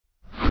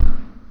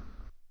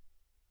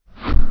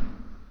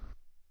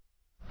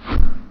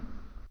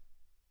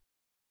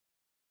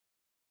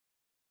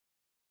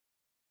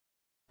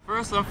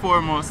First and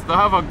foremost, to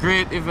have a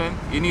great event,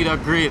 you need a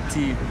great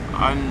team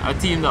and a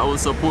team that will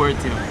support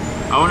you.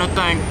 I want to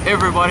thank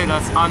everybody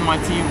that's on my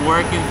team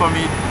working for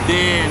me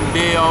day in,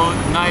 day out,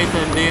 night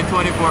and day,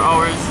 24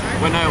 hours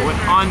when I went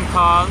on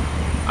call.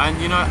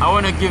 And you know, I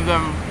want to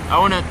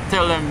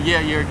tell them, yeah,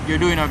 you're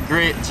doing a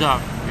great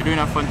job. You're doing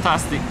a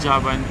fantastic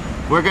job, and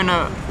we're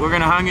gonna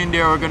hang in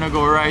there. We're gonna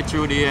go right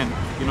through the end.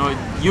 You know,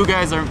 you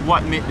guys are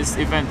what made this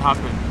event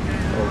happen.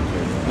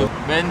 Okay.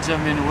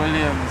 Benjamin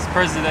Williams,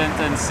 President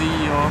and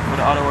CEO for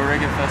the Ottawa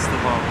Reggae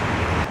Festival.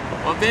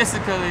 Well,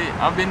 basically,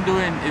 I've been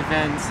doing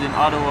events in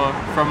Ottawa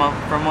from I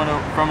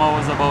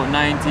was about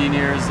 19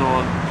 years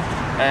old,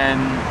 and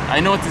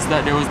I noticed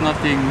that there was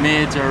nothing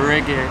major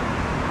reggae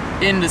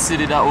in the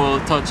city that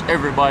will touch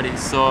everybody.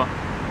 So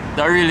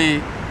that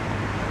really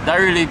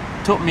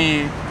took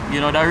me, you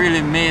know, that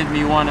really made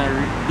me want to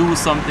do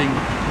something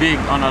big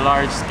on a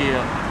large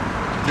scale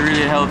to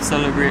really help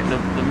celebrate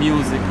the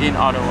music in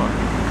Ottawa.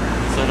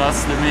 So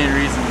that's the main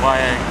reason why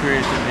I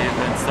created the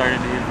event, started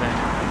the event.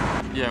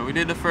 Yeah, we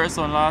did the first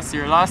one last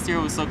year. Last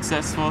year was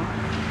successful.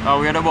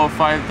 We had about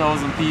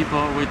 5,000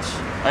 people, which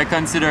I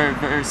consider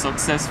very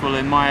successful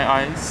in my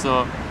eyes.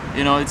 So,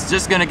 you know, it's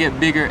just gonna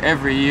get bigger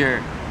every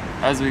year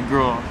as we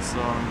grow.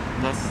 So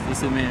that's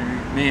the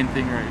main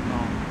thing right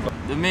now.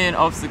 The main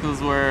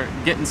obstacles were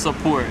getting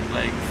support,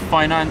 like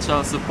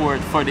financial support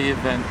for the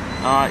event.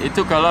 It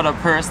took a lot of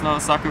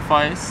personal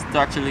sacrifice to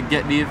actually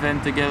get the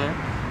event together.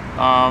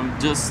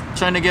 Just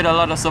trying to get a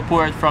lot of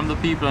support from the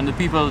people, and the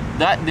people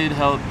that did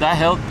help, that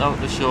helped out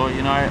the show.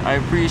 You know, I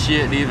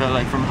appreciate the event,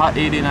 like from Hot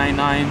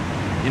 89.9,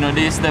 you know,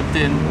 they stepped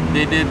in,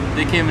 they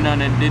came in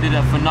and they did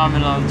a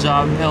phenomenal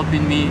job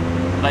helping me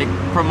like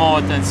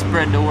promote and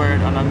spread the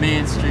word on a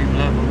mainstream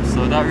level.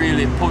 So that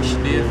really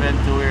pushed the event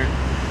to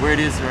where it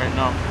is right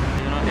now.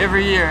 You know,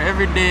 every year,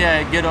 every day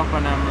I get up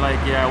and I'm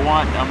like, yeah,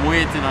 I'm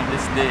waiting on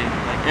this day.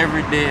 Like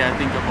every day I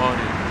think about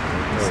it.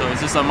 So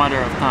it's just a matter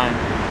of time.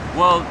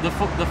 Well, the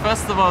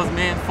festival's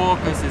main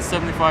focus is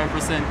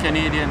 75%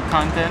 Canadian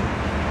content.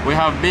 We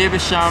have Baby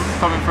Sham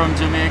coming from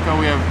Jamaica,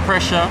 we have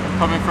Pressure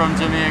coming from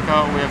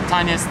Jamaica, we have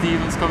Tanya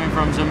Stevens coming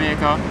from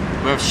Jamaica,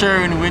 we have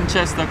Sherwin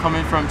Winchester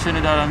coming from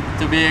Trinidad and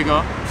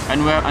Tobago,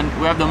 and we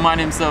have the man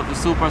himself, the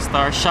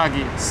superstar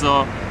Shaggy.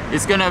 So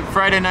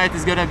Friday night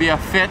is gonna be a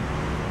fete,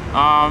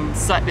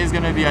 Saturday is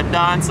gonna be a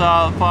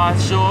dancehall part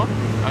show,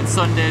 and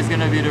Sunday is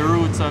gonna be the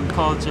roots and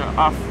culture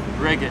of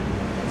reggae.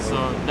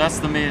 So that's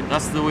the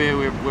way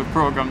we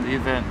programmed the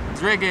event.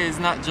 Reggae is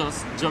not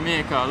just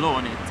Jamaica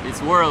alone, it's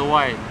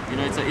worldwide. You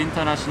know, it's an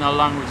international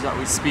language that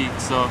we speak.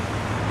 So,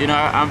 you know,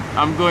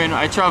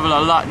 I travel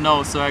a lot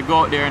now, so I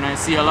go out there and I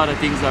see a lot of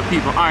things that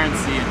people aren't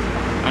seeing,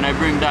 and I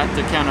bring that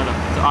to Canada,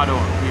 to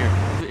Ottawa here.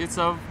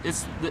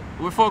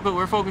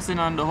 We're focusing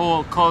on the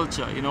whole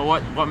culture. You know,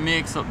 what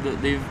makes up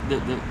the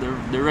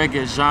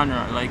reggae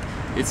genre. Like,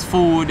 it's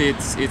food,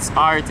 it's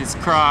art, it's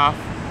craft.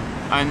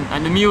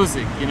 And the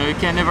music, you know, you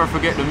can never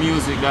forget the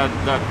music that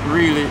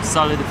really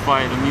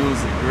solidify the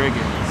music,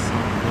 reggae. So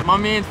my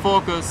main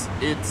focus,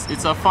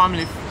 it's a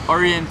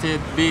family-oriented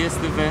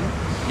based event.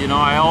 You know,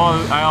 I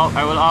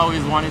will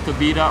always want it to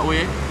be that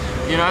way.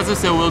 You know, as I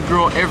said, we'll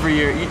grow every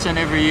year, each and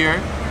every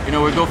year. You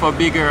know, we'll go for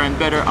bigger and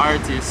better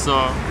artists.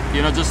 So,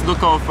 you know, just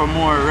look out for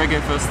more reggae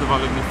festival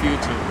in the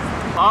future.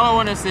 All I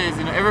want to say is,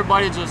 you know,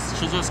 everybody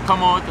should just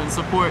come out and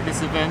support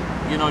this event.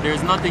 You know,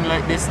 there's nothing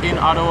like this in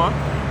Ottawa.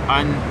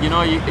 And you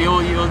know,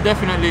 you'll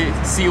definitely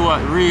see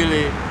what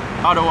really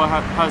Ottawa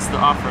has to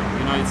offer.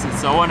 You know, it's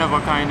a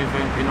one-of-a-kind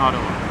event in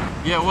Ottawa.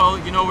 Yeah, well,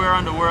 you know, we're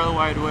on the World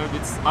Wide Web.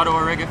 It's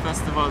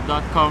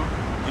OttawaReggaeFestival.com.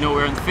 You know,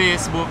 we're on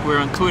Facebook, we're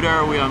on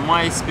Twitter, we're on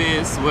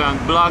MySpace, we're on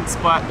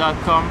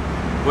Blogspot.com,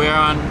 we're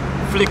on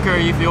Flickr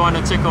if you want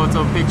to check out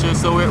some pictures.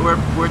 So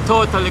we're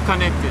totally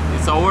connected.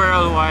 It's a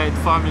worldwide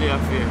family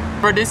affair.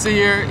 For this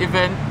year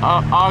event,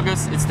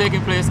 it's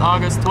taking place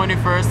August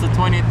 21st to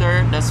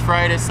 23rd. That's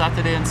Friday,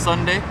 Saturday, and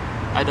Sunday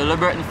at the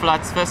Liberton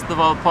Flats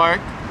Festival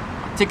Park.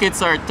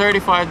 Tickets are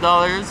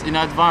 $35 in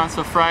advance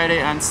for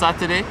Friday and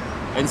Saturday,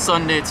 and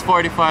Sunday it's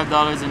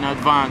 $45 in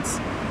advance.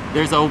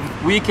 There's a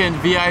weekend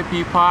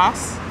VIP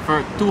pass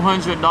for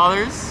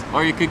 $200,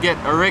 or you could get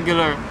a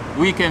regular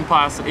weekend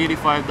pass for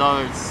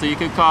 $85. So you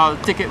could call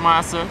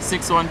Ticketmaster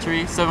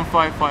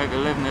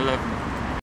 613-755-1111.